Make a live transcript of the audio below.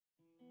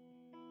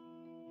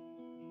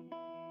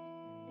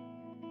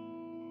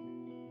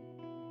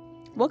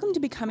Welcome to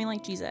Becoming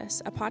Like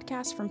Jesus, a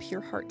podcast from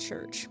Pure Heart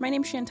Church. My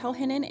name is Chantel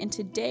Hinnon, and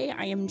today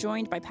I am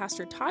joined by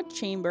Pastor Todd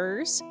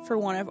Chambers for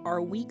one of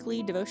our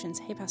weekly devotions.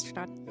 Hey, Pastor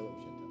Todd. Hello,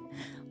 Chantel.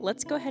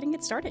 Let's go ahead and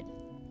get started.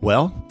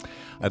 Well,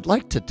 I'd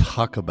like to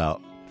talk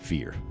about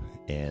fear.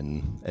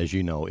 And as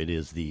you know, it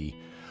is the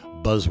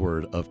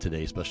buzzword of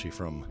today, especially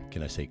from,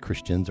 can I say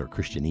Christians or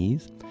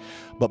Christianese?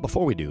 But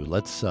before we do,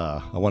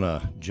 I want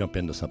to jump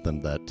into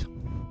something that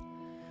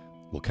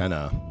will kind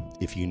of,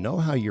 if you know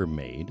how you're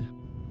made,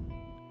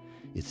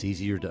 it's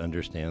easier to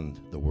understand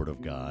the Word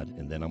of God,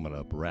 and then I'm going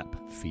to wrap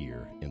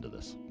fear into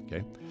this,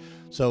 okay?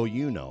 So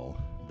you know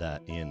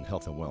that in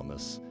health and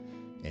wellness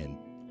and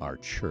our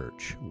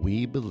church,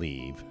 we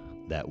believe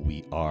that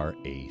we are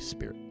a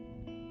spirit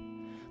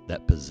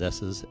that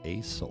possesses a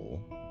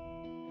soul,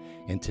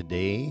 and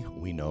today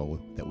we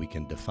know that we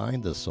can define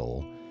the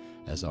soul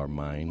as our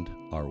mind,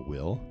 our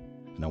will,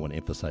 and I want to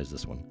emphasize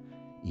this one,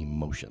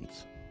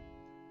 emotions.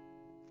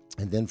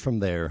 And then from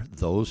there,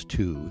 those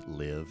two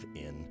live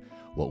in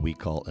what we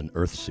call an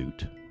earth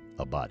suit,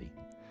 a body.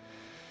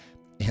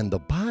 And the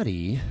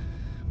body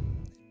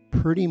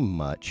pretty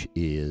much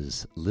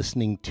is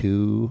listening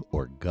to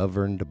or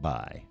governed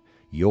by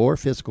your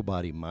physical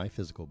body, my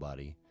physical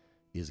body,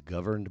 is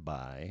governed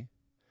by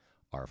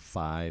our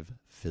 5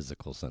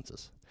 physical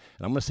senses.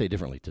 And I'm going to say it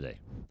differently today.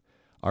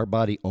 Our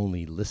body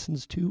only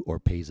listens to or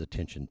pays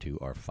attention to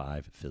our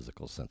 5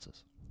 physical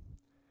senses.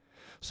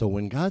 So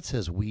when God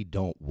says we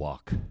don't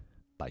walk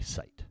by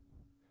sight,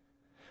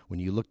 when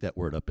you look that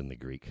word up in the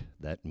Greek,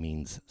 that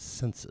means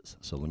senses.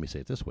 So let me say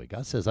it this way.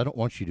 God says, I don't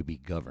want you to be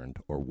governed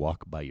or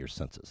walk by your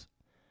senses.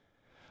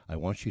 I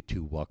want you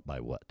to walk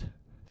by what?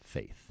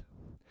 Faith.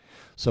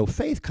 So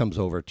faith comes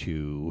over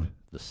to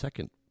the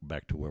second,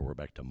 back to where we're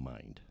back to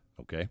mind,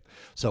 okay?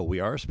 So we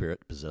are a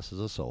spirit, possesses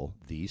a soul.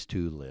 These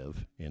two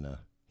live in a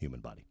human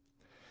body.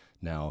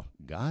 Now,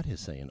 God is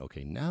saying,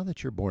 okay, now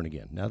that you're born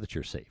again, now that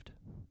you're saved,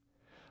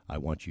 I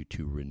want you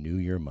to renew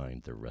your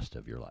mind the rest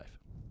of your life.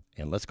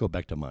 And let's go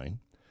back to mind.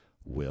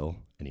 Will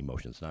and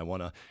emotions.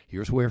 Now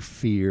here's where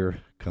fear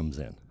comes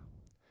in.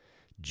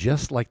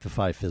 Just like the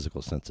 5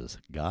 physical senses,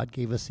 God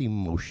gave us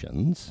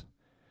emotions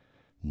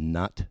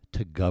not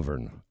to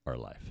govern our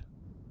life.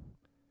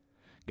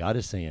 God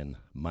is saying,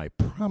 my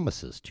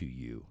promises to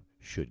you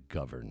should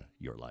govern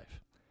your life.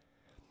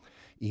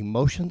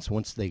 Emotions,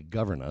 once they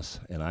govern us,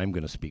 and I'm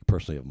going to speak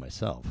personally of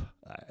myself,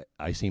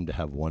 I seem to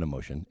have one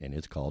emotion, and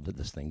it's called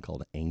this thing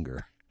called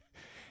anger.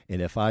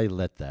 And if I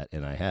let that,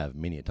 and I have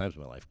many times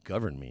in my life,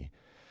 govern me,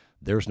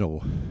 there's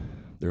no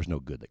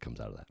good that comes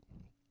out of that.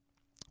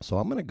 So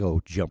I'm going to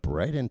go jump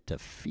right into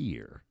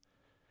fear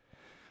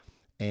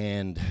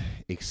and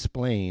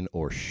explain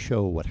or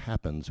show what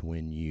happens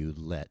when you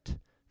let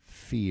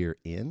fear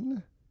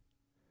in.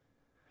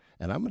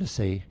 And I'm going to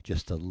say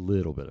just a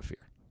little bit of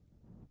fear,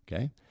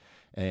 okay?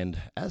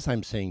 And as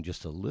I'm saying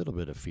just a little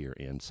bit of fear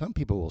in, some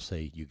people will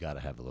say you got to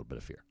have a little bit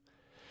of fear.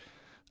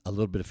 A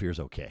little bit of fear is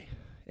okay.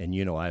 And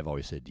you know, I've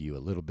always said to you, a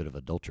little bit of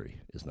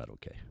adultery is not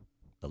okay.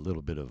 A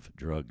little bit of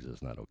drugs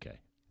is not okay,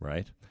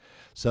 right?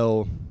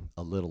 So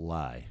a little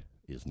lie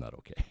is not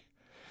okay.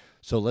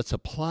 So let's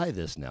apply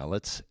this now.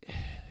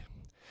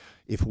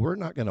 If we're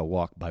not going to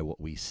walk by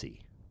what we see,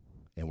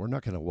 and we're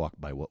not going to walk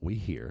by what we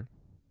hear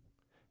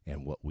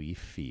and what we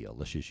feel,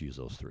 let's just use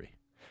those 3.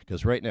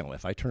 Because right now,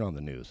 if I turn on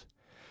the news,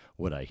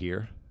 what I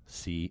hear,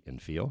 see,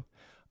 and feel,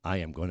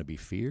 I'm going to be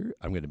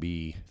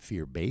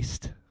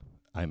fear-based.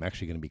 I'm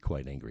actually going to be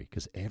quite angry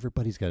because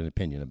everybody's got an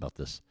opinion about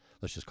this.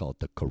 Let's just call it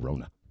the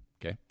corona.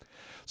 Okay,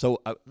 so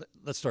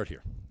let's start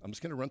here. I'm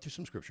just going to run through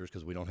some scriptures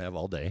because we don't have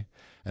all day,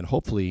 and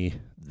hopefully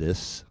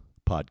this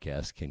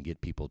podcast can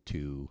get people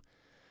to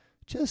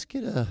just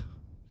get a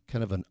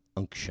kind of an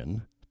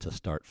unction to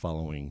start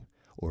following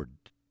or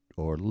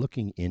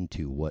looking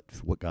into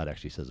what God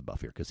actually says about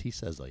fear, because he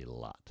says a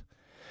lot.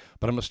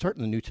 But I'm going to start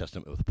in the New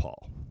Testament with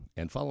Paul,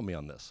 and follow me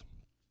on this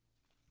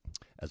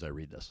as I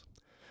read this.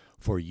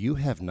 For you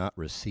have not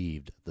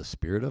received the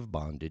spirit of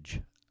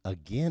bondage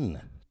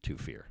again to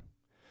fear,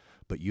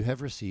 but you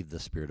have received the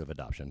spirit of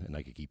adoption, and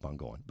I could keep on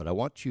going. But I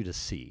want you to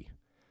see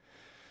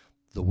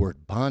the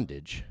word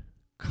bondage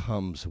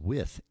comes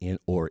with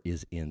or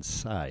is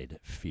inside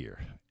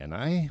fear. And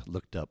I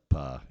looked up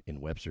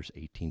in Webster's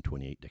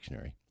 1828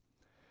 dictionary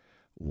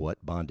what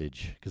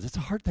bondage, because it's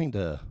a hard thing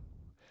to,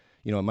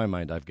 in my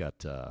mind I've got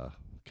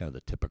kind of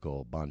the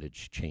typical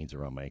bondage, chains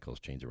around my ankles,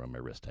 chains around my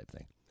wrist type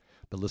thing.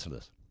 But listen to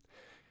this.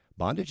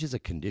 Bondage is a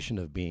condition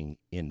of being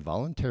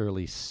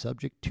involuntarily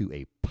subject to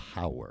a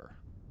power.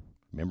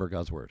 Remember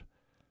God's word.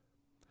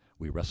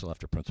 We wrestle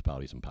after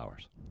principalities and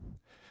powers.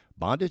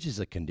 Bondage is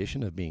a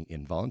condition of being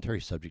involuntarily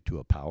subject to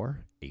a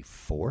power, a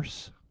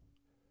force,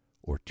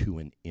 or to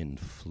an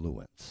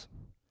influence.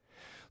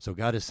 So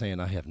God is saying,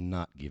 I have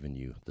not given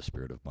you the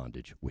spirit of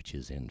bondage, which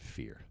is in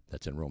fear.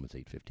 That's in Romans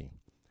 8:15.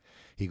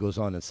 He goes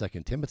on in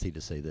 2 Timothy to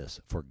say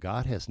this, for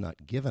God has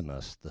not given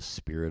us the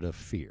spirit of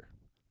fear.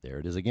 There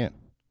it is again.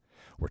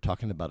 We're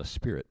talking about a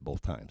spirit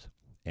both times.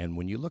 And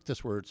when you look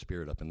this word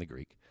spirit up in the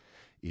Greek,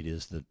 it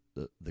is the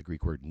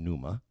Greek word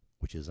pneuma,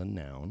 which is a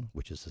noun,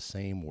 which is the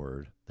same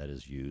word that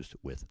is used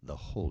with the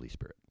Holy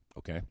Spirit,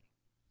 okay?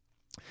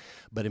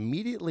 But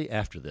immediately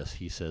after this,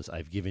 he says,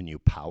 I've given you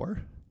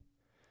power,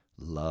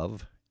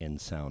 love, and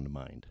sound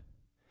mind.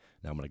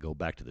 Now I'm going to go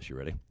back to this. You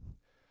ready?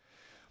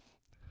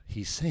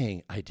 He's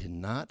saying, I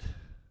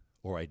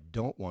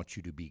don't want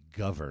you to be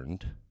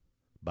governed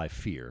by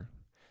fear.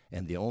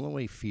 And the only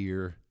way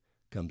fear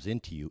comes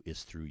into you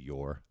is through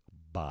your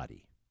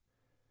body.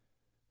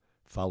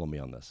 Follow me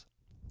on this.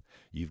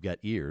 You've got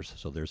ears,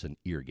 so there's an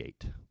ear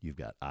gate. You've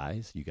got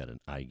eyes, you got an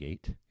eye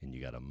gate, and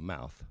you got a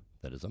mouth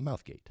that is a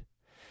mouth gate.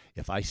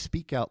 If I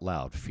speak out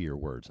loud fear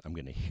words, I'm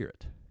going to hear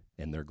it.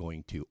 And they're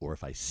going to, or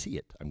if I see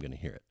it, I'm going to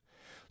hear it.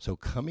 So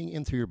coming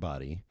in through your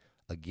body,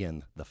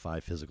 again, the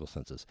 5 physical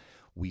senses,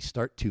 we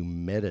start to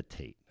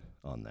meditate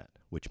on that,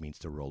 which means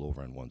to roll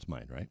over in one's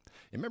mind, right?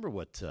 And remember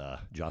what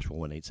Joshua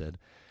 1:8 said?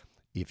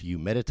 If you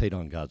meditate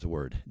on God's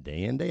word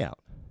day in, day out,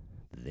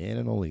 then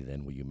and only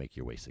then will you make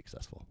your way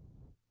successful.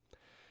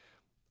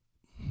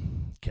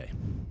 Okay,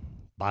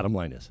 bottom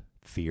line is,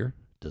 fear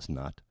does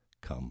not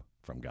come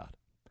from God.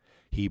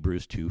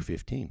 Hebrews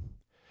 2:15.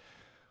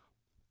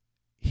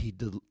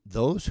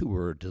 Those who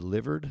were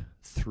delivered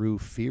through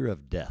fear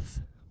of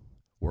death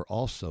were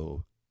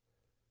also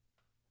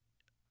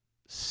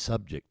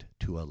subject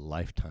to a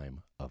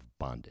lifetime of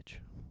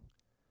bondage.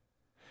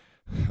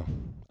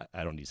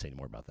 I don't need to say any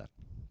more about that.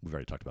 We've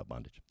already talked about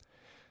bondage.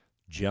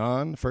 1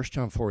 John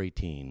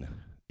 4:18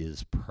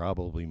 is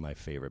probably my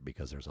favorite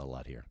because there's a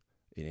lot here,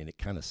 and it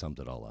kind of sums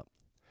it all up.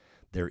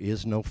 There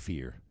is no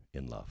fear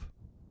in love.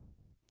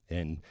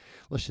 And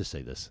let's just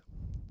say this.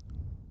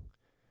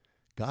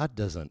 God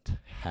doesn't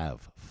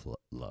have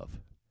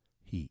love.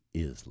 He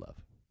is love.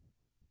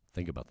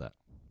 Think about that.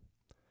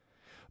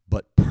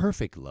 But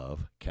perfect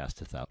love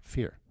casteth out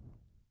fear,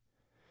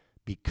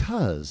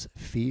 because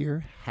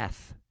fear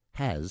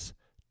has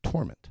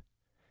torment.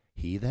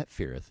 He that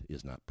feareth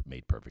is not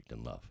made perfect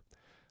in love.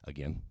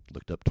 Again,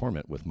 looked up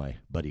torment with my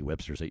buddy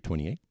Webster's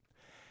 828,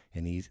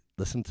 and he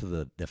listened to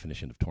the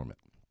definition of torment.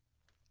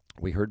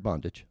 We heard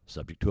bondage,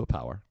 subject to a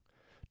power.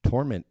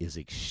 Torment is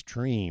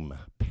extreme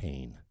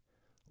pain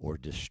or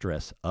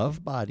distress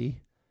of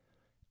body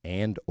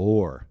and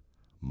or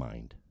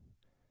mind.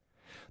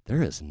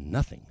 There is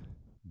nothing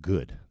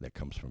good that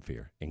comes from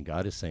fear. And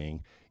God is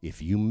saying,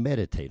 if you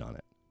meditate on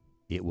it,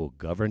 it will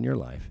govern your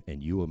life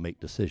and you will make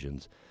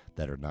decisions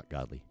that are not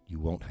godly. You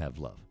won't have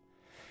love.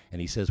 And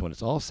he says, when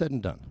it's all said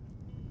and done,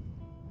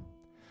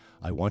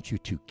 I want you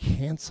to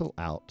cancel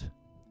out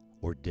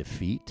or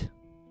defeat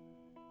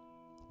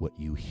what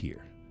you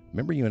hear.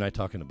 Remember you and I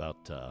talking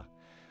about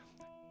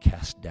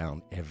cast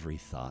down every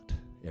thought,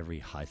 every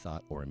high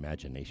thought or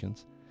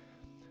imaginations?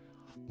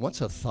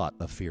 Once a thought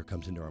of fear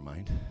comes into our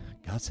mind,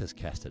 God says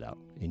cast it out.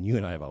 And you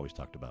and I have always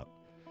talked about,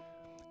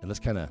 and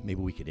let's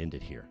maybe we could end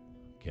it here,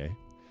 okay?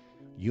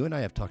 You and I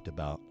have talked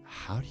about,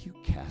 how do you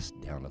cast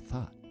down a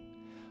thought?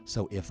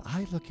 So if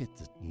I look at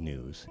the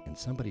news and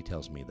somebody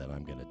tells me that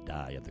I'm going to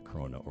die of the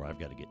corona or I've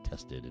got to get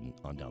tested and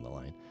on down the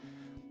line,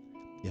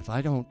 if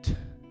I don't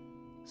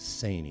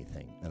say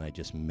anything and I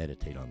just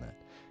meditate on that,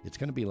 it's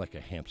going to be like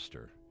a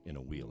hamster in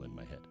a wheel in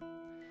my head.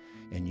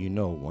 And you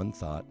know, one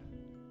thought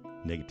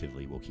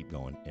negatively will keep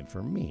going, and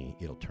for me,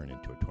 it'll turn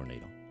into a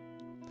tornado.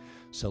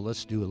 So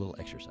let's do a little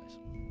exercise.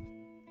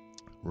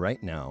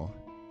 Right now,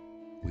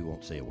 we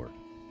won't say a word.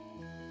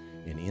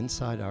 And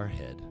inside our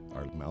head,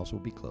 our mouths will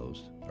be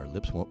closed, our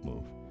lips won't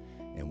move,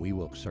 and we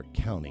will start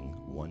counting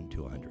 1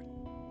 to 100.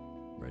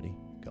 Ready?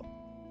 Go.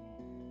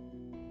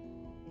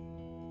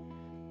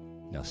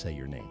 Now say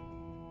your name.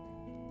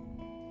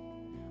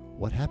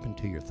 What happened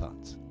to your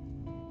thoughts?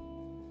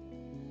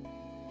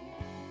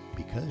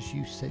 Because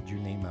you said your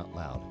name out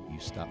loud, you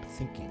stopped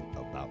thinking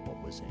about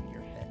what was in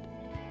your head.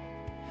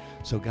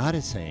 So God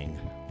is saying,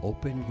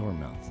 open your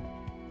mouth,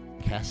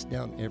 cast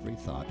down every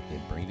thought,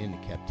 and bring it into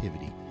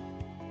captivity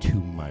to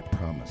my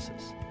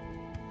promises.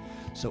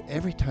 So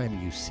every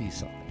time you see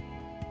something,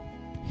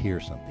 hear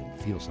something,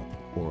 feel something,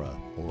 or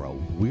a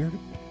weird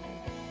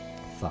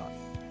thought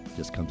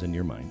just comes into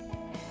your mind,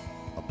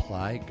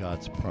 apply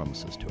God's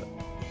promises to it.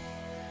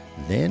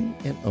 Then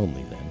and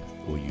only then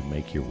will you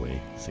make your way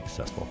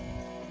successful.